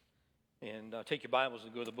And take your Bibles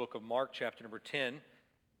and go to the book of Mark, chapter number 10.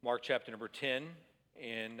 Mark, chapter number 10.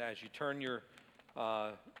 And as you turn your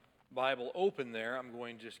Bible open there, I'm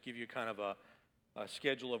going to just give you kind of a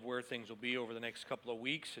schedule of where things will be over the next couple of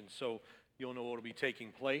weeks. And so you'll know what will be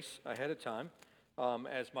taking place ahead of time.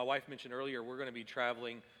 As my wife mentioned earlier, we're going to be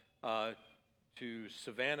traveling to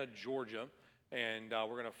Savannah, Georgia. And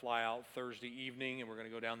we're going to fly out Thursday evening, and we're going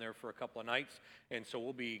to go down there for a couple of nights. And so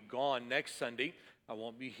we'll be gone next Sunday. I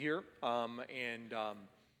won't be here. I've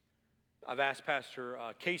asked Pastor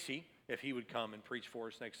Casey if he would come and preach for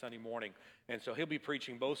us next Sunday morning. And so he'll be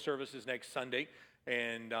preaching both services next Sunday,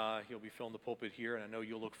 and he'll be filling the pulpit here. And I know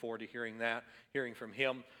you'll look forward to hearing from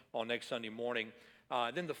him on next Sunday morning.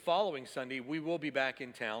 Then the following Sunday, we will be back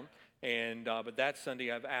in town. And but that Sunday,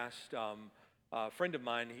 I've asked a friend of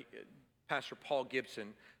mine, Pastor Paul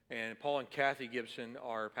Gibson, and Paul and Kathy Gibson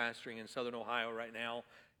are pastoring in Southern Ohio right now,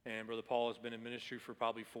 and Brother Paul has been in ministry for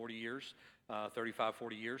probably 40 years, 35,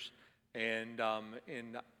 40 years, and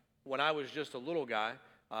when I was just a little guy,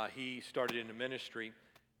 he started into ministry,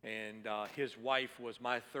 and his wife was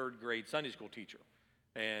my third grade Sunday school teacher,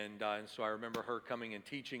 and so I remember her coming and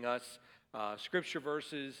teaching us scripture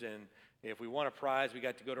verses, and if we won a prize, we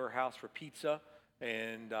got to go to her house for pizza,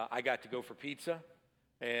 and I got to go for pizza.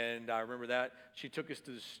 And I remember that. She took us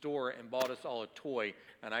to the store and bought us all a toy.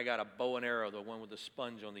 And I got a bow and arrow, the one with the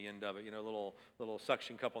sponge on the end of it, you know, little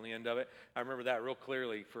suction cup on the end of it. I remember that real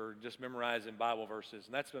clearly for just memorizing Bible verses.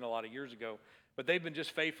 And that's been a lot of years ago. But they've been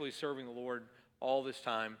just faithfully serving the Lord all this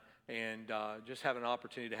time. And just having an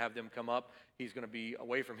opportunity to have them come up. He's going to be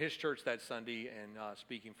away from his church that Sunday and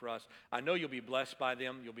speaking for us. I know you'll be blessed by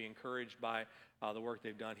them. You'll be encouraged by the work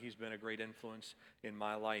they've done. He's been a great influence in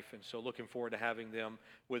my life. And so looking forward to having them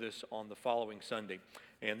with us on the following Sunday.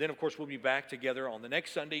 And then, of course, we'll be back together on the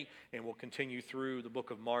next Sunday, and we'll continue through the book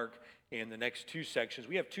of Mark in the next two sections.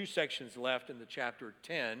 We have two sections left in the chapter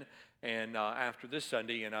 10 and after this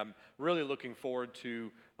Sunday, and I'm really looking forward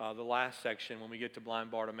to the last section when we get to blind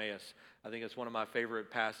Bartimaeus. I think it's one of my favorite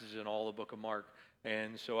passages in all the book of Mark.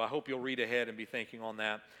 And so I hope you'll read ahead and be thinking on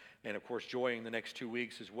that. And, of course, joining the next 2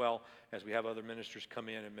 weeks as well as we have other ministers come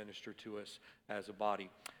in and minister to us as a body.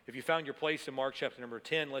 If you found your place in Mark chapter number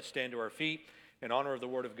 10, let's stand to our feet in honor of the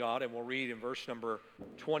Word of God. And we'll read in verse number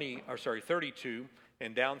 32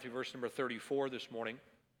 and down through verse number 34 this morning.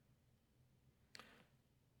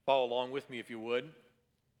 Follow along with me if you would.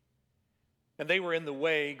 And they were in the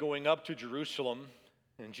way going up to Jerusalem,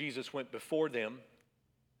 and Jesus went before them,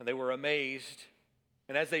 and they were amazed.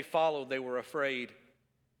 And as they followed, they were afraid.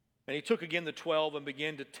 And he took again the 12 and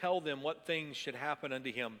began to tell them what things should happen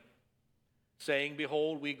unto him, saying,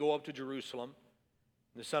 Behold, we go up to Jerusalem.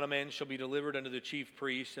 And the Son of Man shall be delivered unto the chief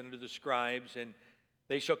priests and unto the scribes, and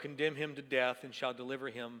they shall condemn him to death and shall deliver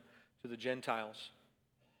him to the Gentiles.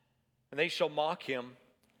 And they shall mock him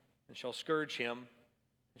and shall scourge him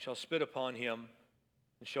and shall spit upon him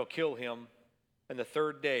and shall kill him. And the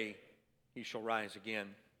third day he shall rise again.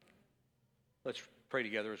 Let's pray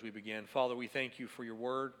together as we begin. Father, we thank you for your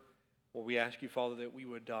word. Lord, we ask you, Father, that we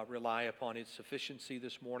would rely upon its sufficiency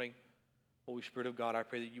this morning. Holy Spirit of God, I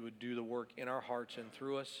pray that you would do the work in our hearts and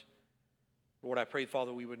through us. Lord, I pray,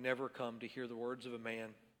 Father, we would never come to hear the words of a man,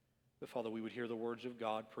 but, Father, we would hear the words of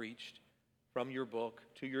God preached from your book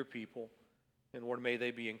to your people. And, Lord, may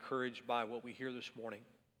they be encouraged by what we hear this morning.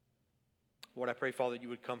 Lord, I pray, Father, that you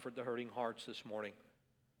would comfort the hurting hearts this morning.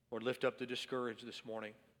 Lord, lift up the discouraged this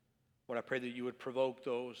morning. Lord, I pray that you would provoke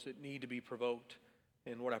those that need to be provoked.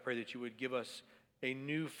 And Lord, I pray that you would give us a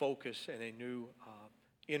new focus and a new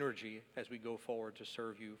energy as we go forward to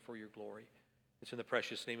serve you for your glory. It's in the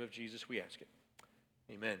precious name of Jesus we ask it.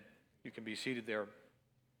 Amen. You can be seated there.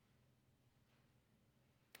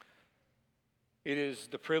 It is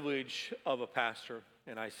the privilege of a pastor,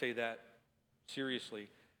 and I say that seriously.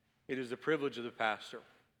 It is the privilege of the pastor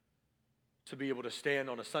to be able to stand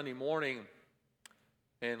on a Sunday morning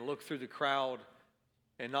and look through the crowd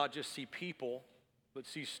and not just see people, but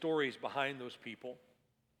see stories behind those people.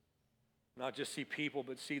 Not just see people,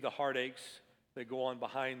 but see the heartaches that go on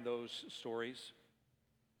behind those stories.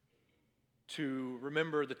 To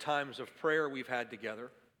remember the times of prayer we've had together,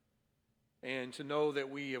 and to know that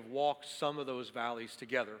we have walked some of those valleys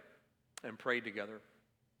together and prayed together.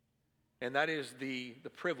 And that is the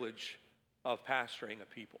privilege of pastoring a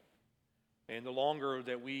people. And the longer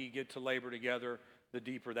that we get to labor together, the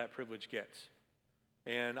deeper that privilege gets.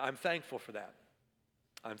 And I'm thankful for that.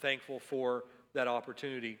 I'm thankful for that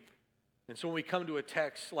opportunity. And so when we come to a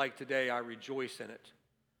text like today, I rejoice in it.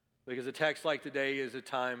 Because a text like today is a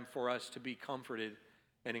time for us to be comforted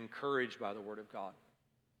and encouraged by the Word of God,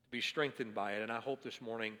 to be strengthened by it. And I hope this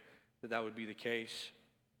morning that would be the case.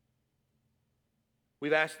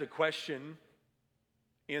 We've asked the question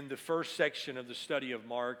in the first section of the study of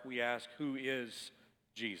Mark. We ask, who is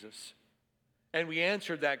Jesus? And we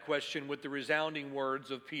answered that question with the resounding words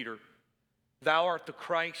of Peter, "Thou art the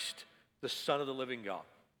Christ, the Son of the living God."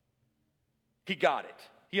 He got it.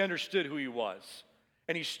 He understood who he was.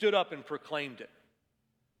 And he stood up and proclaimed it.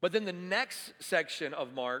 But then the next section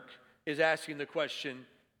of Mark is asking the question,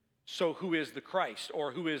 so who is the Christ,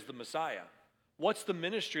 or who is the Messiah? What's the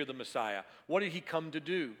ministry of the Messiah? What did he come to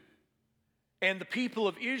do? And the people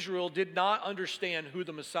of Israel did not understand who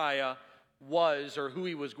the Messiah was, or who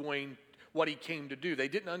he was going, what he came to do. They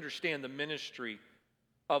didn't understand the ministry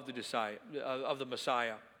of the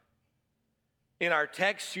Messiah. In our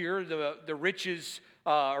text here, the rich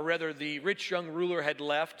young ruler had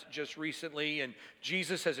left just recently, and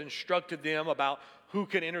Jesus has instructed them about who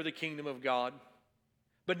can enter the kingdom of God.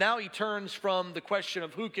 But now he turns from the question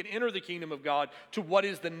of who can enter the kingdom of God to what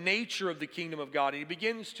is the nature of the kingdom of God. And he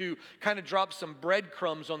begins to kind of drop some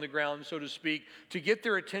breadcrumbs on the ground, so to speak, to get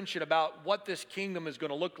their attention about what this kingdom is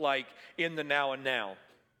going to look like in the now and now.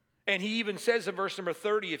 And he even says in verse number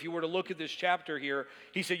 30, if you were to look at this chapter here,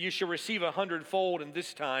 he said, "You shall receive 100-fold in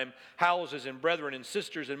this time, houses and brethren and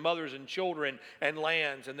sisters and mothers and children and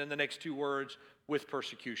lands." And then the next two words, "with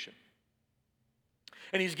persecution."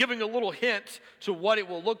 And he's giving a little hint to what it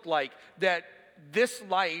will look like, that this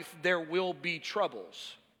life there will be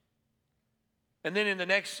troubles. And then in the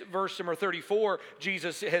next verse, number 34,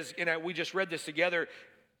 Jesus has, and we just read this together,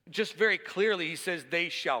 just very clearly he says, "They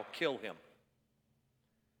shall kill him."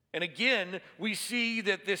 And again, we see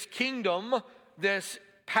that this kingdom, this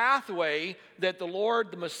pathway that the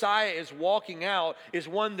Lord, the Messiah, is walking out is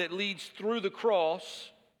one that leads through the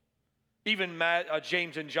cross. Even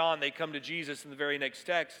James and John, they come to Jesus in the very next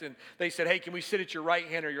text, and they said, "Hey, can we sit at your right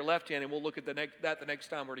hand or your left hand?" And we'll look at the next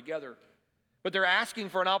time we're together. But they're asking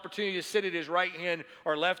for an opportunity to sit at his right hand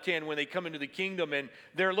or left hand when they come into the kingdom, and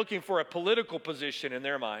they're looking for a political position in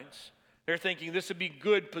their minds. They're thinking this would be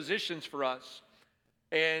good positions for us.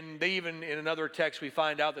 And they even, in another text, we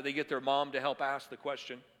find out that they get their mom to help ask the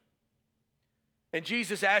question. And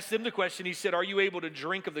Jesus asked them the question. He said, "Are you able to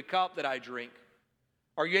drink of the cup that I drink?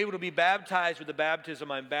 Are you able to be baptized with the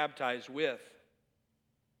baptism I'm baptized with?"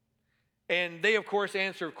 And they, of course,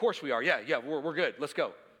 answer, "Of course we are. Yeah, we're good. Let's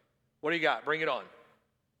go. What do you got? Bring it on."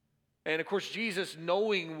 And, of course, Jesus,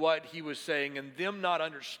 knowing what he was saying and them not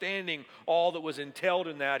understanding all that was entailed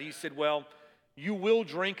in that, he said, "Well, you will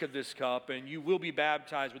drink of this cup and you will be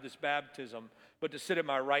baptized with this baptism, but to sit at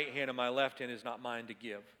my right hand and my left hand is not mine to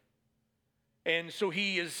give." And so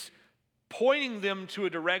he is pointing them to a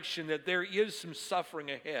direction that there is some suffering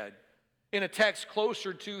ahead. In a text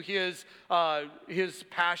closer to his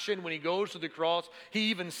passion, when he goes to the cross, he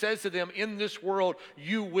even says to them, "In this world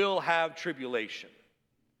you will have tribulation."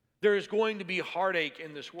 There is going to be heartache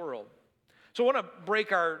in this world. So I want to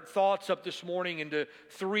break our thoughts up this morning into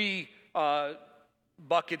three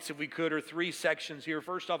buckets, if we could, or three sections here.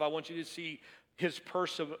 First off, I want you to see his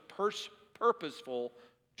purposeful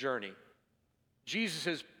journey.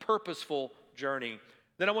 Jesus' purposeful journey.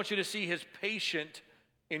 Then I want you to see his patient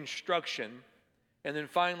instruction. And then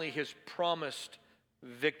finally, his promised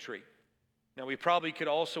victory. Now, we probably could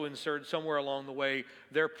also insert somewhere along the way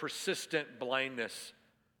their persistent blindness,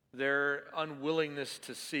 their unwillingness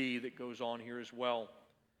to see that goes on here as well.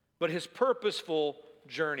 But his purposeful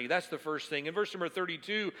journey, that's the first thing. In verse number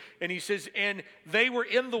 32, and he says, "And they were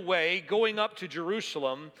in the way going up to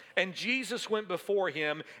Jerusalem, and Jesus went before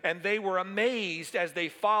him, and they were amazed as they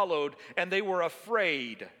followed, and they were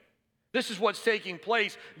afraid." This is what's taking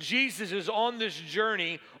place. Jesus is on this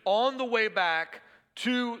journey on the way back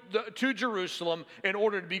to Jerusalem in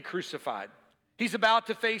order to be crucified. He's about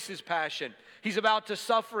to face his passion. He's about to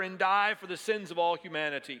suffer and die for the sins of all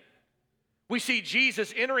humanity. We see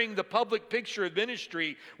Jesus entering the public picture of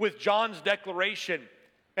ministry with John's declaration.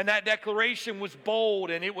 And that declaration was bold,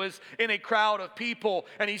 and it was in a crowd of people.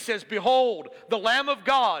 And he says, "Behold, the Lamb of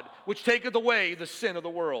God, which taketh away the sin of the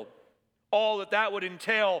world." All that would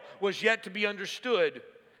entail was yet to be understood.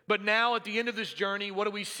 But now at the end of this journey, what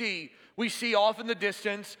do we see? We see off in the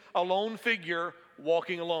distance a lone figure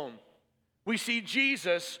walking alone. We see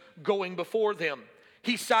Jesus going before them.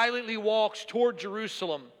 He silently walks toward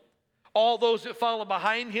Jerusalem. All those that follow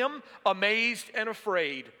behind him, amazed and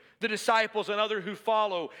afraid. The disciples and others who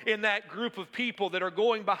follow in that group of people that are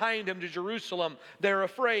going behind him to Jerusalem, they're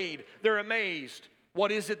afraid, they're amazed.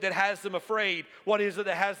 What is it that has them afraid? What is it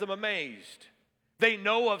that has them amazed? They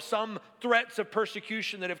know of some threats of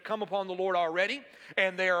persecution that have come upon the Lord already,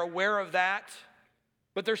 and they are aware of that.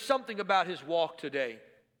 But there's something about his walk today.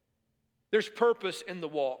 There's purpose in the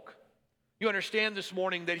walk. You understand this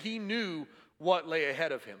morning that he knew what lay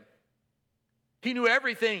ahead of him. He knew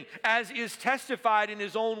everything, as is testified in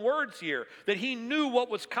his own words here, that he knew what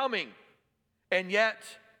was coming. And yet,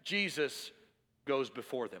 Jesus goes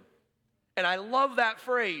before them. And I love that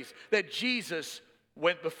phrase, that Jesus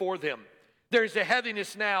went before them. There's a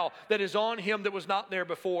heaviness now that is on him that was not there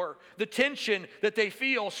before. The tension that they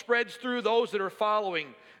feel spreads through those that are following.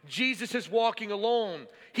 Jesus is walking alone.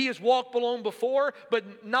 He has walked alone before,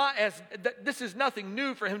 but not as this is nothing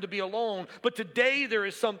new for him to be alone. But today there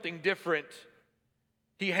is something different.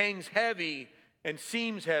 He hangs heavy and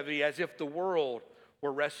seems heavy as if the world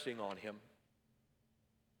were resting on him.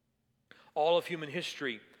 All of human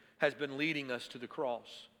history has been leading us to the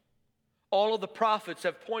cross. All of the prophets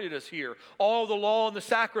have pointed us here. All of the law and the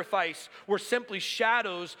sacrifice were simply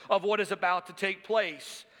shadows of what is about to take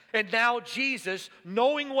place. And now Jesus,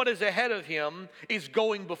 knowing what is ahead of him, is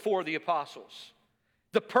going before the apostles.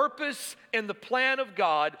 The purpose and the plan of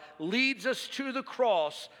God leads us to the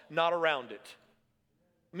cross, not around it.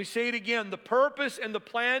 Let me say it again. The purpose and the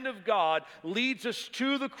plan of God leads us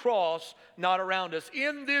to the cross, not around us.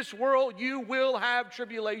 In this world, you will have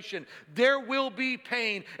tribulation. There will be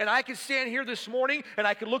pain. And I could stand here this morning and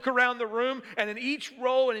I could look around the room, and in each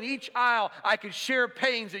row and in each aisle, I could share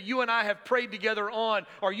pains that you and I have prayed together on,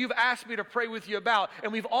 or you've asked me to pray with you about.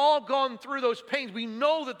 And we've all gone through those pains. We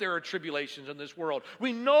know that there are tribulations in this world.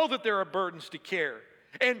 We know that there are burdens to carry.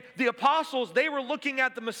 And the apostles, they were looking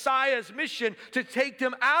at the Messiah's mission to take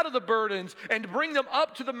them out of the burdens and to bring them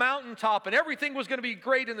up to the mountaintop, and everything was going to be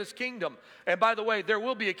great in this kingdom. And by the way, there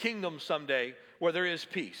will be a kingdom someday where there is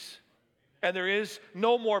peace. And there is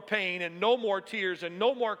no more pain and no more tears and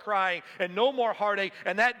no more crying and no more heartache,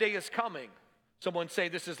 and that day is coming. Someone say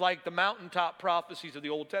this is like the mountaintop prophecies of the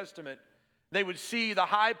Old Testament. They would see the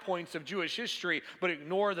high points of Jewish history, but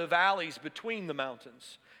ignore the valleys between the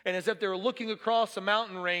mountains. And as if they were looking across a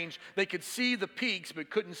mountain range, they could see the peaks but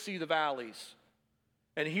couldn't see the valleys.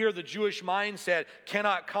 And here the Jewish mindset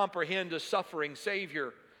cannot comprehend a suffering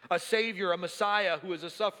Savior. A Savior, a Messiah who is a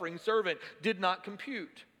suffering servant, did not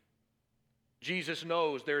compute. Jesus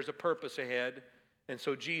knows there's a purpose ahead, and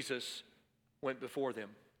so Jesus went before them.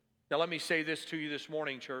 Now let me say this to you this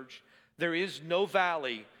morning, church. There is no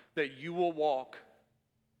valley that you will walk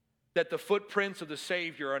that the footprints of the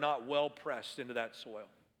Savior are not well pressed into that soil.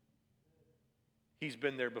 He's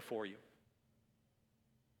been there before you.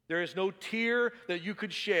 There is no tear that you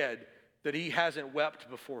could shed that he hasn't wept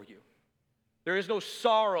before you. There is no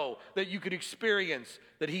sorrow that you could experience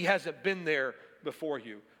that he hasn't been there before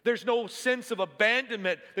you. There's no sense of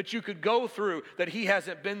abandonment that you could go through that he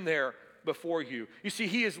hasn't been there before you. You see,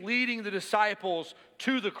 he is leading the disciples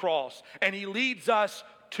to the cross, and he leads us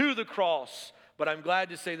to the cross. But I'm glad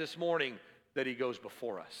to say this morning that he goes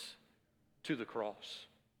before us to the cross.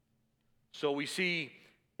 So we see,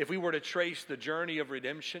 if we were to trace the journey of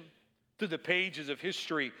redemption through the pages of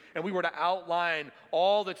history, and we were to outline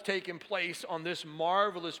all that's taken place on this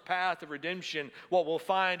marvelous path of redemption, what we'll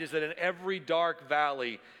find is that in every dark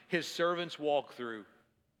valley his servants walk through,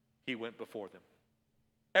 he went before them.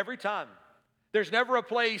 Every time. There's never a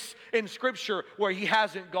place in Scripture where he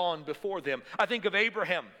hasn't gone before them. I think of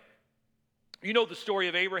Abraham. You know the story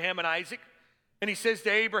of Abraham and Isaac? And he says to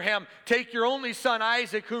Abraham, take your only son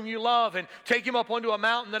Isaac, whom you love, and take him up onto a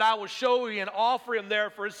mountain that I will show you, and offer him there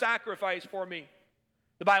for a sacrifice for me.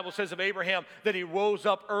 The Bible says of Abraham that he rose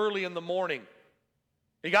up early in the morning.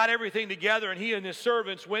 He got everything together, and he and his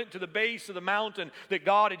servants went to the base of the mountain that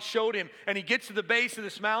God had showed him. And he gets to the base of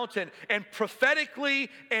this mountain, and prophetically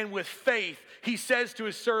and with faith, he says to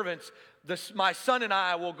his servants, my son and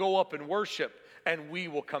I will go up and worship, and we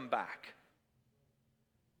will come back.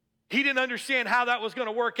 He didn't understand how that was going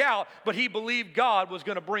to work out, but he believed God was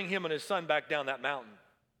going to bring him and his son back down that mountain.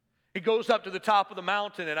 He goes up to the top of the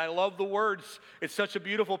mountain, and I love the words. It's such a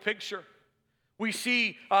beautiful picture. We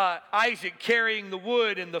see Isaac carrying the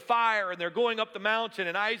wood and the fire, and they're going up the mountain,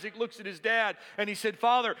 and Isaac looks at his dad, and he said,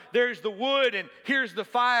 Father, there's the wood, and here's the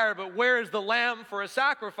fire, but where is the lamb for a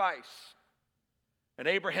sacrifice? And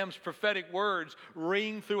Abraham's prophetic words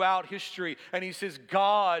ring throughout history. And he says,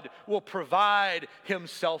 God will provide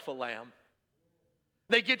himself a lamb.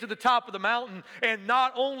 They get to the top of the mountain, and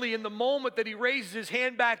not only in the moment that he raises his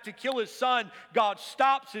hand back to kill his son, God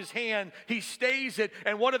stops his hand, he stays it,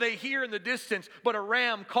 and what do they hear in the distance but a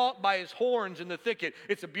ram caught by his horns in the thicket?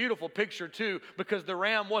 It's a beautiful picture too, because the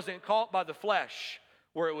ram wasn't caught by the flesh,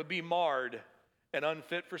 where it would be marred and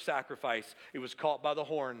unfit for sacrifice. It was caught by the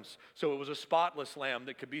horns, so it was a spotless lamb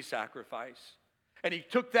that could be sacrificed. And he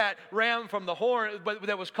took that ram from the horn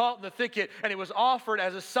that was caught in the thicket, and it was offered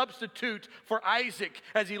as a substitute for Isaac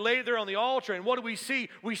as he lay there on the altar. And what do we see?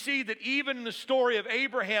 We see that even in the story of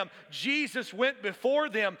Abraham, Jesus went before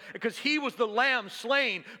them because he was the lamb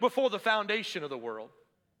slain before the foundation of the world.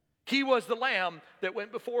 He was the lamb that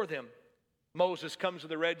went before them. Moses comes to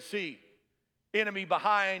the Red Sea, enemy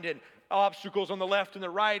behind and obstacles on the left and the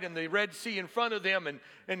right, and the Red Sea in front of them,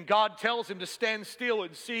 and God tells him to stand still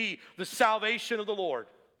and see the salvation of the Lord.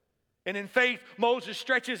 And in faith, Moses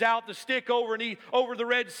stretches out the stick over the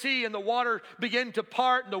Red Sea, and the water begin to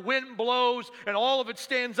part, and the wind blows, and all of it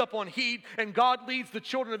stands up on heat, and God leads the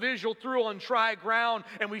children of Israel through on dry ground.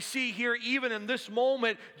 And we see here, even in this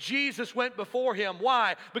moment, Jesus went before him.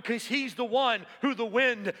 Why? Because he's the one who the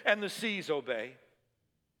wind and the seas obey.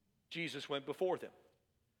 Jesus went before them.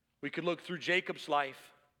 We could look through Jacob's life.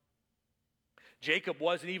 Jacob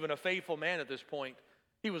wasn't even a faithful man at this point.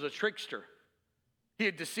 He was a trickster. He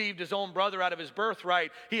had deceived his own brother out of his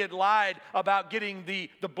birthright. He had lied about getting the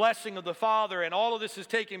blessing of the father, and all of this is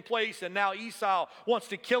taking place, and now Esau wants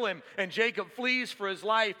to kill him, and Jacob flees for his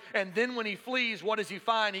life. And then when he flees, what does he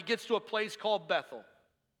find? He gets to a place called Bethel.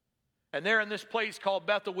 And there in this place called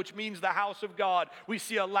Bethel, which means the house of God, we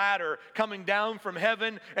see a ladder coming down from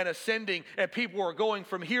heaven and ascending, and people are going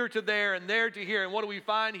from here to there and there to here. And what do we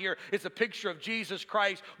find here? It's a picture of Jesus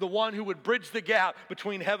Christ, the one who would bridge the gap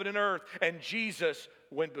between heaven and earth, and Jesus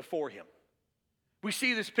went before him. We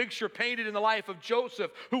see this picture painted in the life of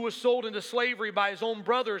Joseph, who was sold into slavery by his own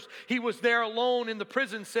brothers. He was there alone in the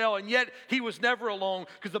prison cell, and yet he was never alone,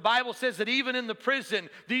 because the Bible says that even in the prison,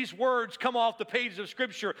 these words come off the pages of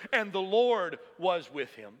Scripture, and the Lord was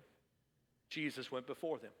with him. Jesus went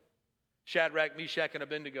before them. Shadrach, Meshach, and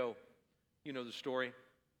Abednego, you know the story.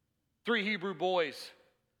 3 Hebrew boys.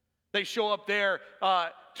 They show up there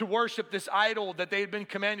to worship this idol that they had been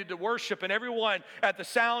commanded to worship. And everyone at the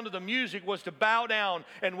sound of the music was to bow down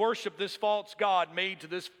and worship this false god made to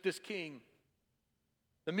this king.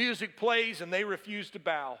 The music plays and they refuse to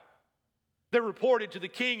bow. They're reported to the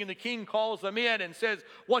king, and the king calls them in and says,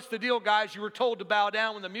 "What's the deal, guys? You were told to bow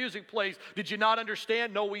down when the music plays. Did you not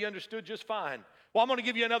understand?" "No, we understood just fine." "Well, I'm going to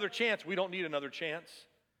give you another chance." "We don't need another chance.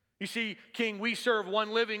 You see, King, we serve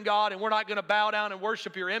one living God, and we're not going to bow down and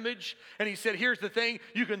worship your image." And he said, "Here's the thing.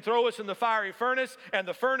 You can throw us in the fiery furnace, and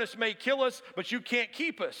the furnace may kill us, but you can't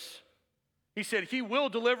keep us." He said, "He will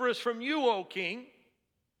deliver us from you, O king."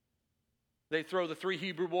 They throw the 3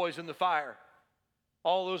 Hebrew boys in the fire.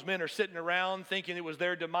 All those men are sitting around thinking it was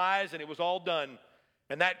their demise, and it was all done.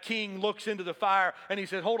 And that king looks into the fire, and he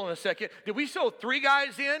said, "Hold on a second. Did we throw 3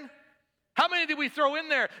 guys in? How many did we throw in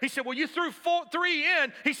there?" He said, "Well, you threw 3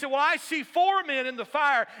 in." He said, "Well, I see 4 men in the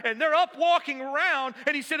fire, and they're up walking around."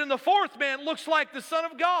 And he said, "And the 4th man looks like the Son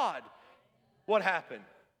of God." What happened?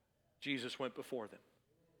 Jesus went before them.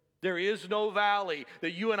 There is no valley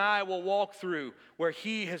that you and I will walk through where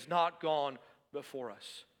he has not gone before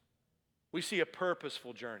us. We see a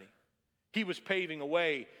purposeful journey. He was paving a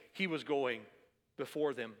way. He was going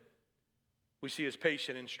before them. We see his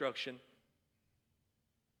patient instruction.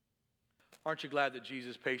 Aren't you glad that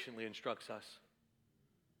Jesus patiently instructs us?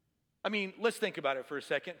 I mean, let's think about it for a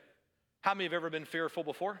second. How many have ever been fearful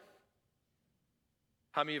before?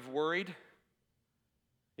 How many have worried?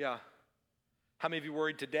 Yeah. How many of you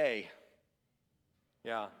worried today?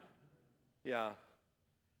 Yeah.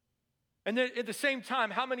 And then at the same time,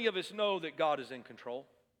 how many of us know that God is in control?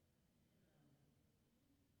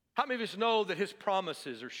 How many of us know that his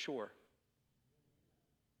promises are sure?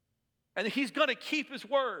 And that he's going to keep his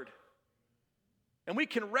word. And we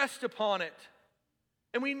can rest upon it.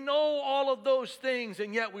 And we know all of those things,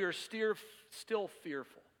 and yet we are still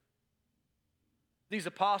fearful. These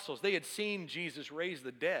apostles, they had seen Jesus raise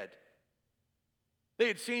the dead. They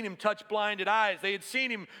had seen him touch blinded eyes. They had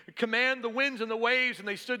seen him command the winds and the waves, and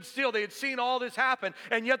they stood still. They had seen all this happen,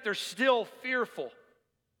 and yet they're still fearful.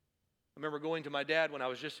 I remember going to my dad when I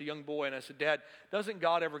was just a young boy, and I said, "Dad, doesn't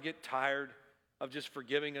God ever get tired of just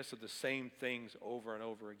forgiving us of the same things over and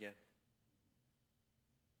over again?"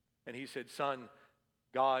 And he said, "Son,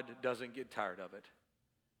 God doesn't get tired of it.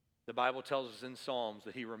 The Bible tells us in Psalms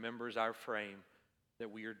that he remembers our frame,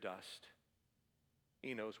 that we are dust.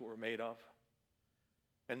 He knows what we're made of."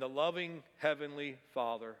 And the loving Heavenly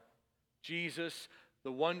Father, Jesus,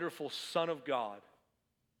 the wonderful Son of God,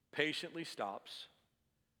 patiently stops,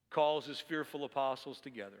 calls his fearful apostles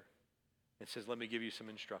together, and says, "Let me give you some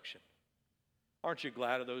instruction." Aren't you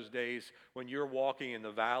glad of those days when you're walking in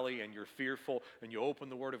the valley and you're fearful and you open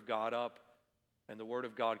the Word of God up and the Word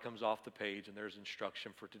of God comes off the page and there's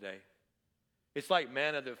instruction for today? It's like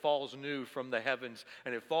manna that falls new from the heavens,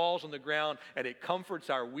 and it falls on the ground, and it comforts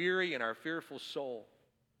our weary and our fearful soul.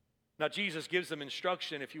 Now, Jesus gives them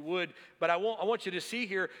instruction, if you would, but I want you to see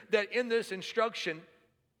here that in this instruction,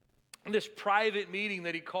 in this private meeting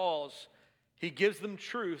that he calls, he gives them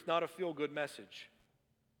truth, not a feel-good message.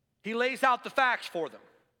 He lays out the facts for them.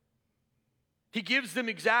 He gives them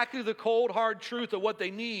exactly the cold, hard truth of what they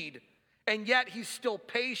need, and yet he's still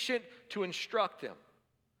patient to instruct them.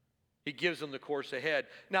 He gives them the course ahead.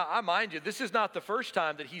 Now, I mind you, this is not the first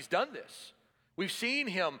time that he's done this. We've seen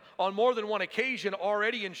him on more than one occasion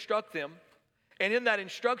already instruct them. And in that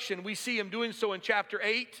instruction, we see him doing so in chapter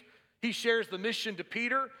 8. He shares the mission to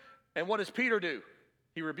Peter. And what does Peter do?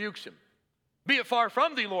 He rebukes him. Be it far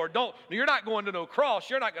from thee, Lord. You're not going to no cross.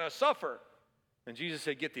 You're not going to suffer. And Jesus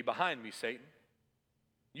said, get thee behind me, Satan.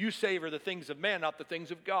 You savor the things of man, not the things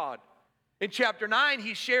of God. In chapter 9,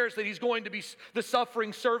 he shares that he's going to be the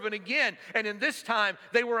suffering servant again. And in this time,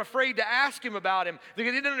 they were afraid to ask him about him. They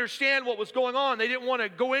didn't understand what was going on. They didn't want to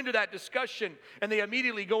go into that discussion. And they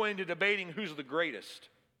immediately go into debating who's the greatest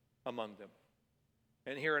among them.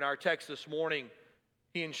 And here in our text this morning,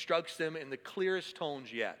 he instructs them in the clearest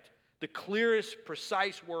tones yet, the clearest,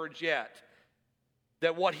 precise words yet,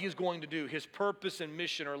 that what he's going to do, his purpose and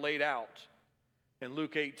mission are laid out. And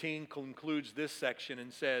Luke 18 concludes this section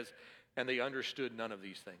and says, and they understood none of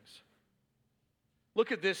these things.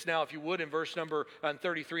 Look at this now, if you would, in verse number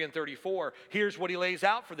 33 and 34. Here's what he lays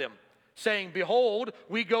out for them, saying, behold,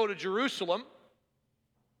 we go to Jerusalem,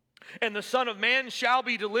 and the Son of Man shall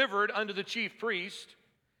be delivered unto the chief priest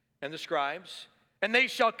and the scribes, and they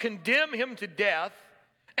shall condemn him to death,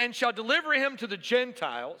 and shall deliver him to the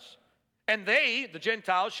Gentiles, and they, the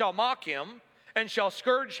Gentiles, shall mock him, and shall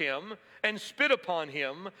scourge him, and spit upon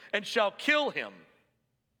him, and shall kill him.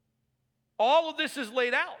 All of this is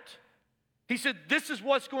laid out. He said, this is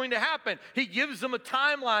what's going to happen. He gives them a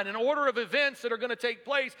timeline, an order of events that are going to take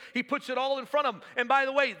place. He puts it all in front of them. And by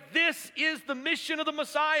the way, this is the mission of the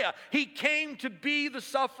Messiah. He came to be the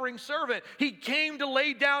suffering servant. He came to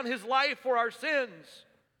lay down his life for our sins.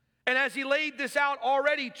 And as he laid this out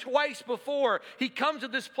already twice before, he comes to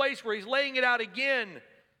this place where he's laying it out again.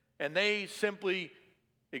 And they simply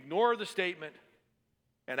ignore the statement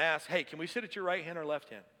and ask, hey, can we sit at your right hand or left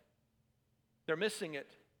hand? They're missing it.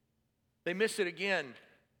 They miss it again.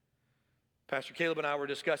 Pastor Caleb and I were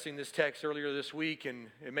discussing this text earlier this week, and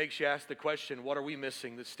it makes you ask the question, what are we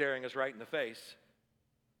missing that's staring us right in the face?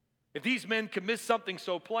 If these men could miss something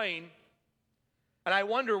so plain, and I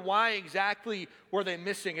wonder why exactly were they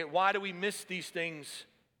missing it? Why do we miss these things?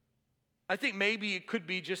 I think maybe it could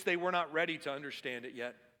be just they were not ready to understand it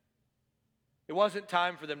yet. It wasn't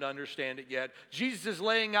time for them to understand it yet. Jesus is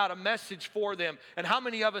laying out a message for them. And how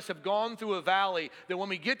many of us have gone through a valley that when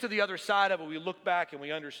we get to the other side of it, we look back and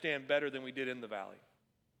we understand better than we did in the valley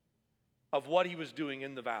of what he was doing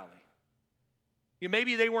in the valley?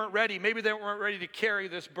 Maybe they weren't ready. Maybe they weren't ready to carry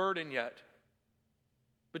this burden yet.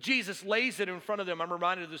 But Jesus lays it in front of them. I'm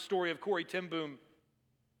reminded of the story of Corrie ten Boom.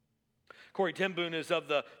 Corrie ten Boom is of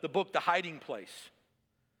the book The Hiding Place.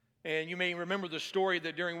 And you may remember the story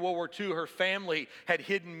that during World War II, her family had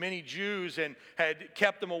hidden many Jews and had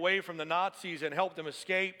kept them away from the Nazis and helped them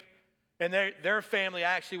escape. And their family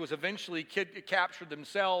actually was eventually captured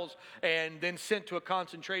themselves and then sent to a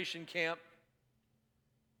concentration camp.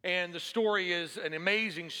 And the story is an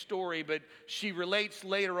amazing story, but she relates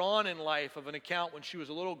later on in life of an account when she was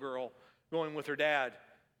a little girl going with her dad.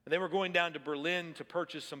 And they were going down to Berlin to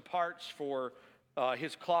purchase some parts for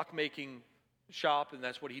his clockmaking shop, and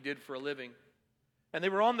that's what he did for a living. And they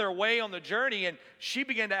were on their way on the journey, and she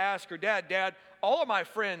began to ask her dad, Dad, all of my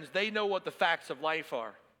friends, they know what the facts of life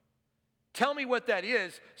are. Tell me what that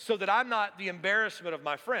is so that I'm not the embarrassment of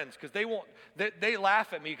my friends, because they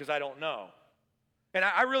laugh at me because I don't know. And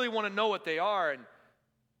I really want to know what they are. And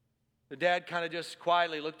the dad kind of just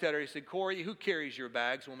quietly looked at her. He said, Corrie, who carries your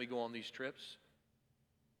bags when we go on these trips?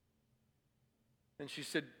 And she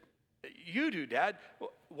said, you do, Dad.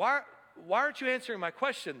 Why aren't you answering my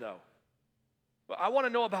question, though? I want to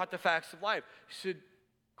know about the facts of life. He said,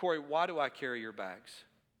 Corrie, why do I carry your bags?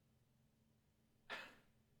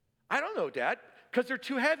 I don't know, Dad, because they're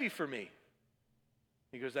too heavy for me.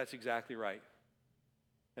 He goes, that's exactly right.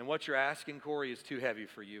 And what you're asking, Corrie, is too heavy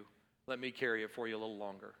for you. Let me carry it for you a little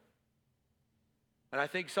longer. And I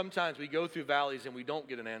think sometimes we go through valleys and we don't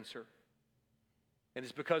get an answer. And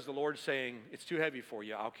it's because the Lord's saying, it's too heavy for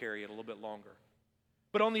you. I'll carry it a little bit longer.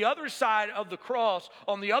 But on the other side of the cross,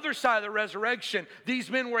 on the other side of the resurrection, these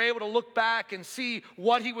men were able to look back and see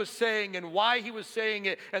what he was saying and why he was saying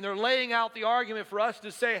it. And they're laying out the argument for us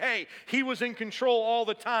to say, hey, he was in control all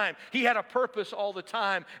the time. He had a purpose all the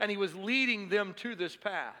time, and he was leading them to this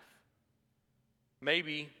path.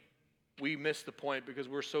 Maybe we miss the point because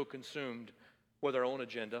we're so consumed with our own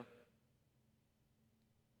agenda.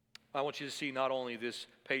 I want you to see not only this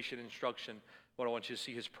patient instruction, but I want you to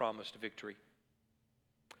see his promised victory.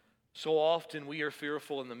 So often we are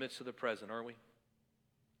fearful in the midst of the present, aren't we?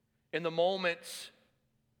 In the moments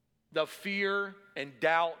of fear and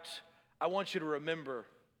doubt, I want you to remember,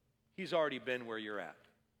 he's already been where you're at.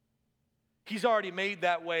 He's already made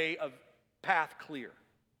that way of path clear.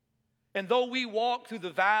 And though we walk through the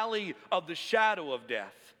valley of the shadow of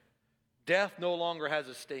death, death no longer has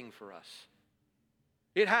a sting for us.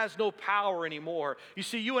 It has no power anymore. You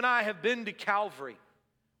see, you and I have been to Calvary.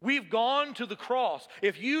 We've gone to the cross.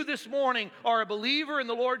 If you this morning are a believer in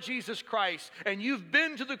the Lord Jesus Christ and you've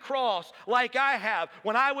been to the cross like I have,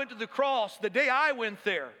 when I went to the cross, the day I went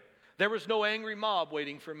there was no angry mob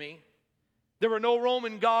waiting for me. There were no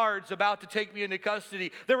Roman guards about to take me into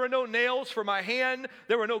custody. There were no nails for my hand.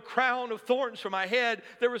 There were no crown of thorns for my head.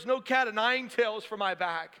 There was no cat of nine tails for my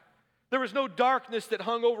back. There was no darkness that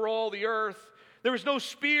hung over all the earth. There was no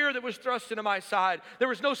spear that was thrust into my side. There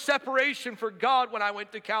was no separation for God when I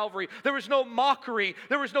went to Calvary. There was no mockery.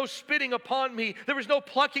 There was no spitting upon me. There was no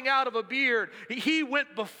plucking out of a beard. He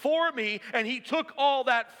went before me, and he took all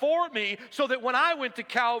that for me so that when I went to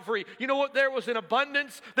Calvary, you know what? There was an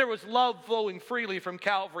abundance. There was love flowing freely from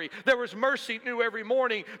Calvary. There was mercy new every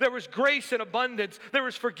morning. There was grace in abundance. There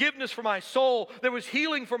was forgiveness for my soul. There was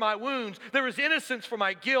healing for my wounds. There was innocence for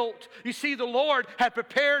my guilt. You see, the Lord had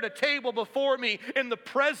prepared a table before me in the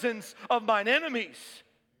presence of mine enemies.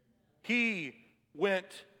 He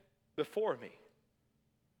went before me.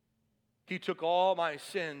 He took all my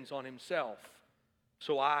sins on himself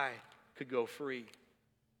so I could go free.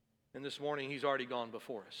 And this morning, he's already gone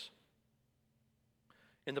before us.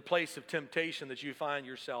 In the place of temptation that you find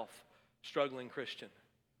yourself, struggling Christian,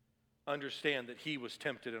 understand that he was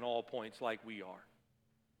tempted in all points like we are,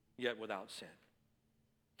 yet without sin.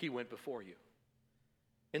 He went before you.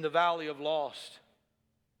 In the valley of lost,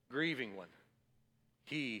 grieving one,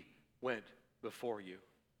 he went before you.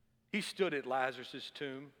 He stood at Lazarus'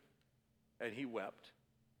 tomb and he wept.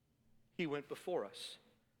 He went before us.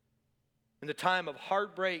 In the time of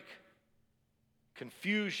heartbreak,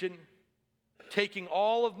 confusion, taking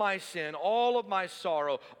all of my sin, all of my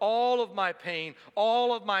sorrow, all of my pain,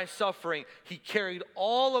 all of my suffering, he carried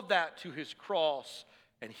all of that to his cross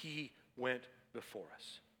and he went before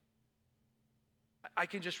us. I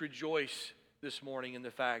can just rejoice this morning in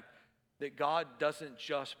the fact that God doesn't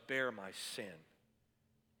just bear my sin.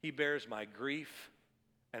 He bears my grief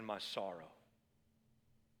and my sorrow.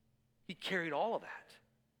 He carried all of that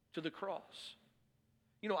to the cross.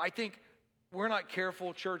 You know, I think we're not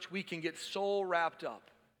careful, church. We can get so wrapped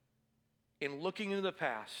up in looking into the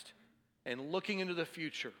past and looking into the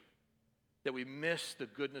future that we miss the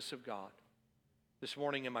goodness of God. This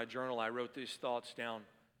morning in my journal, I wrote these thoughts down.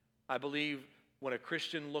 I believe when a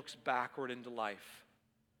Christian looks backward into life,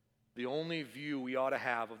 the only view we ought to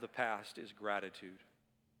have of the past is gratitude.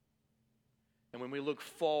 And when we look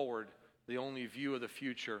forward, the only view of the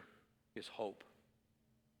future is hope.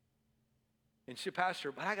 And you say,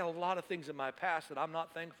 Pastor, but I got a lot of things in my past that I'm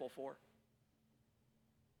not thankful for.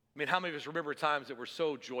 I mean, how many of us remember times that were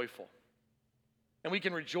so joyful? And we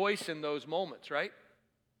can rejoice in those moments, right?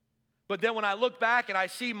 But then when I look back and I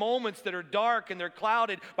see moments that are dark and they're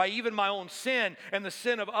clouded by even my own sin and the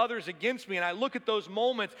sin of others against me, and I look at those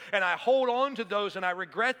moments and I hold on to those and I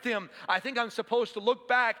regret them, I think I'm supposed to look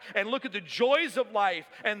back and look at the joys of life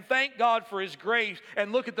and thank God for his grace,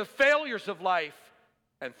 and look at the failures of life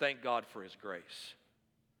and thank God for his grace.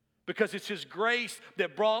 Because it's his grace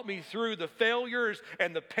that brought me through the failures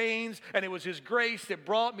and the pains, and it was his grace that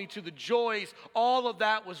brought me to the joys. All of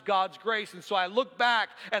that was God's grace. And so I look back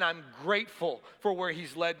and I'm grateful for where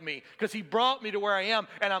he's led me, because he brought me to where I am,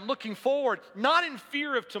 and I'm looking forward, not in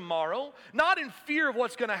fear of tomorrow, not in fear of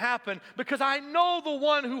what's going to happen, because I know the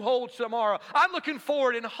one who holds tomorrow. I'm looking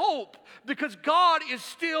forward in hope because God is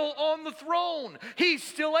still on the throne. He's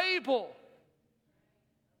still able.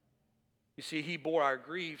 You see, he bore our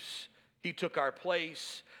griefs. He took our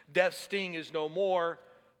place. Death's sting is no more.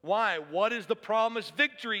 Why? What is the promised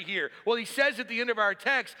victory here? Well, he says at the end of our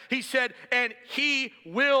text, he said, and he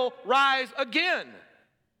will rise again.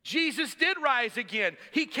 Jesus did rise again.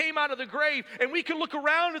 He came out of the grave, and we can look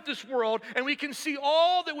around at this world and we can see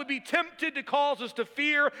all that would be tempted to cause us to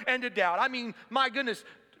fear and to doubt. I mean, my goodness,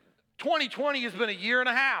 2020 has been a year and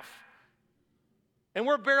a half, and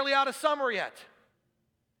we're barely out of summer yet.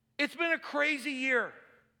 It's been a crazy year.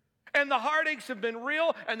 And the heartaches have been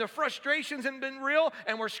real, and the frustrations have been real,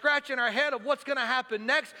 and we're scratching our head of what's going to happen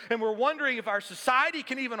next, and we're wondering if our society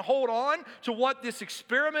can even hold on to what this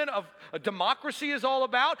experiment of a democracy is all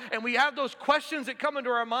about, and we have those questions that come into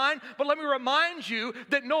our mind. But let me remind you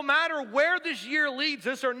that no matter where this year leads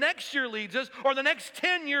us, or next year leads us, or the next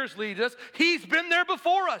 10 years leads us, He's been there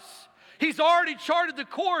before us. He's already charted the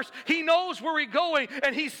course. He knows where we're going,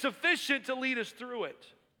 and He's sufficient to lead us through it.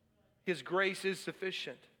 His grace is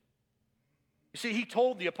sufficient. You see, He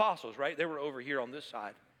told the apostles, right? They were over here on this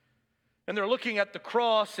side. And they're looking at the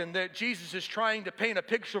cross, and that Jesus is trying to paint a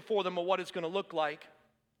picture for them of what it's going to look like.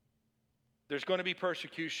 There's going to be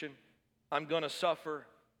persecution. I'm going to suffer.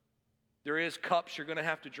 There is cups you're going to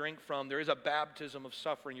have to drink from. There is a baptism of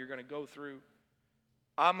suffering you're going to go through.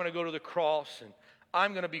 I'm going to go to the cross, and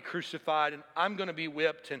I'm going to be crucified, and I'm going to be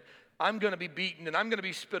whipped, and I'm going to be beaten, and I'm going to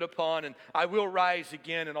be spit upon, and I will rise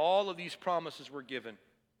again. And all of these promises were given.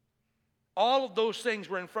 All of those things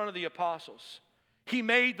were in front of the apostles. He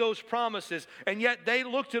made those promises, and yet they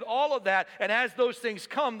looked at all of that, and as those things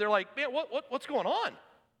come, they're like, man, what's going on?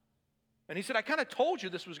 And He said, I kind of told you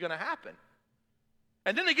this was going to happen.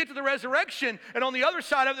 And then they get to the resurrection, and on the other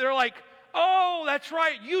side of it, they're like, oh, that's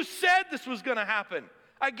right, you said this was going to happen.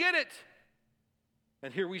 I get it.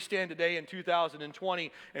 And here we stand today in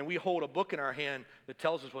 2020, and we hold a book in our hand that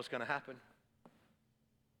tells us what's going to happen.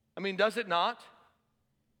 I mean, does it not?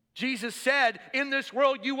 Jesus said, in this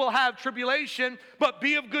world you will have tribulation, but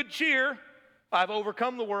be of good cheer. I've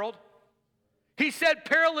overcome the world. He said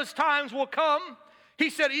perilous times will come. He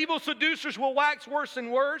said evil seducers will wax worse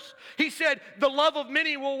and worse. He said the love of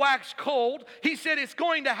many will wax cold. He said it's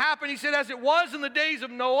going to happen. He said as it was in the days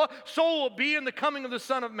of Noah, so will it be in the coming of the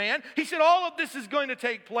Son of Man. He said all of this is going to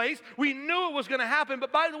take place. We knew it was going to happen.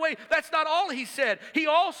 But by the way, that's not all He said. He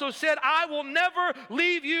also said, I will never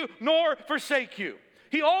leave you nor forsake you.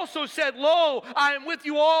 He also said, lo, I am with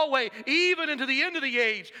you always, even into the end of the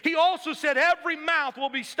age. He also said, every mouth will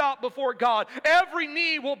be stopped before God. Every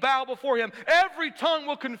knee will bow before Him. Every tongue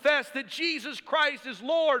will confess that Jesus Christ is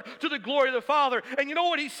Lord to the glory of the Father. And you know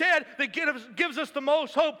what He said that gives us the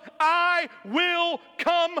most hope? I will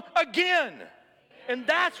come again. And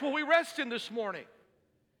that's what we rest in this morning.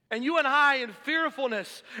 And you and I, in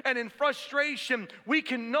fearfulness and in frustration, we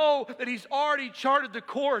can know that He's already charted the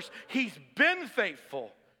course. He's been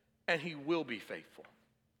faithful, and He will be faithful.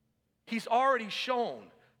 He's already shown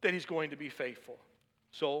that He's going to be faithful.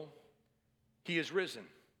 So, He is risen.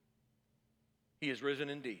 He is risen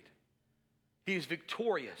indeed. He is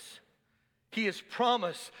victorious. He has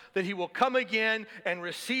promised that He will come again and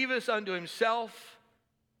receive us unto Himself.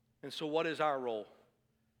 And so what is our role?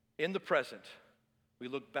 In the present, we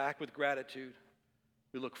look back with gratitude.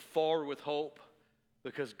 We look forward with hope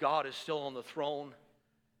because God is still on the throne.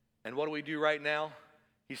 And what do we do right now?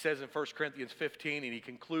 He says in 1 Corinthians 15, and he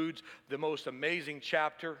concludes the most amazing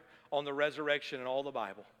chapter on the resurrection in all the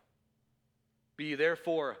Bible. Be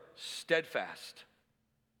therefore steadfast,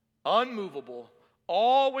 unmovable,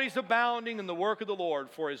 always abounding in the work of the Lord,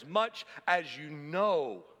 for as much as you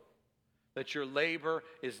know that your labor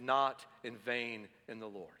is not in vain in the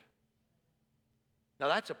Lord. Now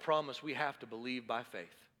that's a promise we have to believe by faith.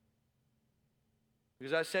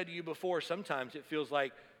 Because I said to you before, sometimes it feels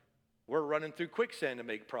like we're running through quicksand to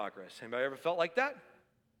make progress. Anybody ever felt like that?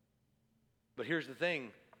 But here's the thing.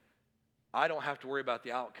 I don't have to worry about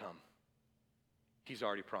the outcome. He's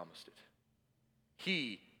already promised it.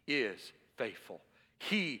 He is faithful.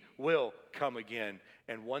 He will come again.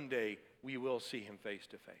 And one day we will see Him face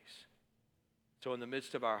to face. So in the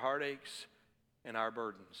midst of our heartaches and our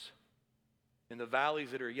burdens, in the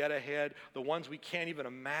valleys that are yet ahead, the ones we can't even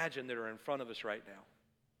imagine that are in front of us right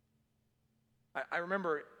now. I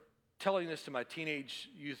remember telling this to my teenage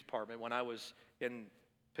youth department when I was in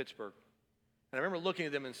Pittsburgh. And I remember looking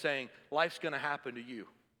at them and saying, life's going to happen to you.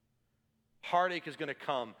 Heartache is going to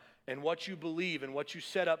come. And what you believe and what you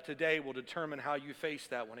set up today will determine how you face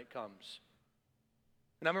that when it comes.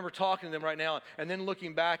 And I remember talking to them right now and then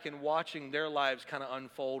looking back and watching their lives kind of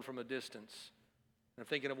unfold from a distance. I'm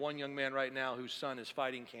thinking of one young man right now whose son is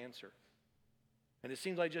fighting cancer. And it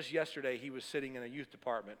seems like just yesterday he was sitting in a youth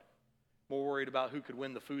department, more worried about who could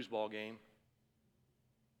win the foosball game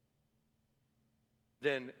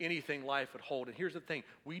than anything life would hold. And here's the thing,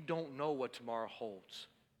 we don't know what tomorrow holds,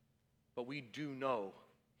 but we do know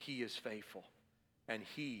He is faithful and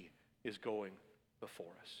He is going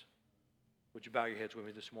before us. Would you bow your heads with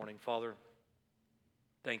me this morning? Father,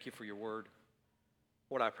 thank You for Your word.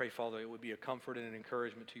 Lord, I pray, Father, it would be a comfort and an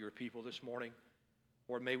encouragement to Your people this morning.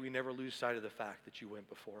 Lord, may we never lose sight of the fact that you went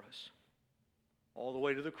before us. All the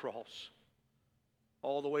way to the cross.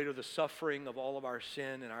 All the way to the suffering of all of our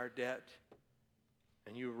sin and our debt.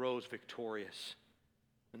 And you rose victorious.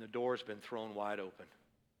 And the door's been thrown wide open.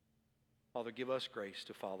 Father, give us grace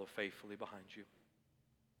to follow faithfully behind you.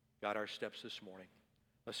 Guide our steps this morning.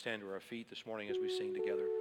 Let's stand to our feet this morning as we sing together.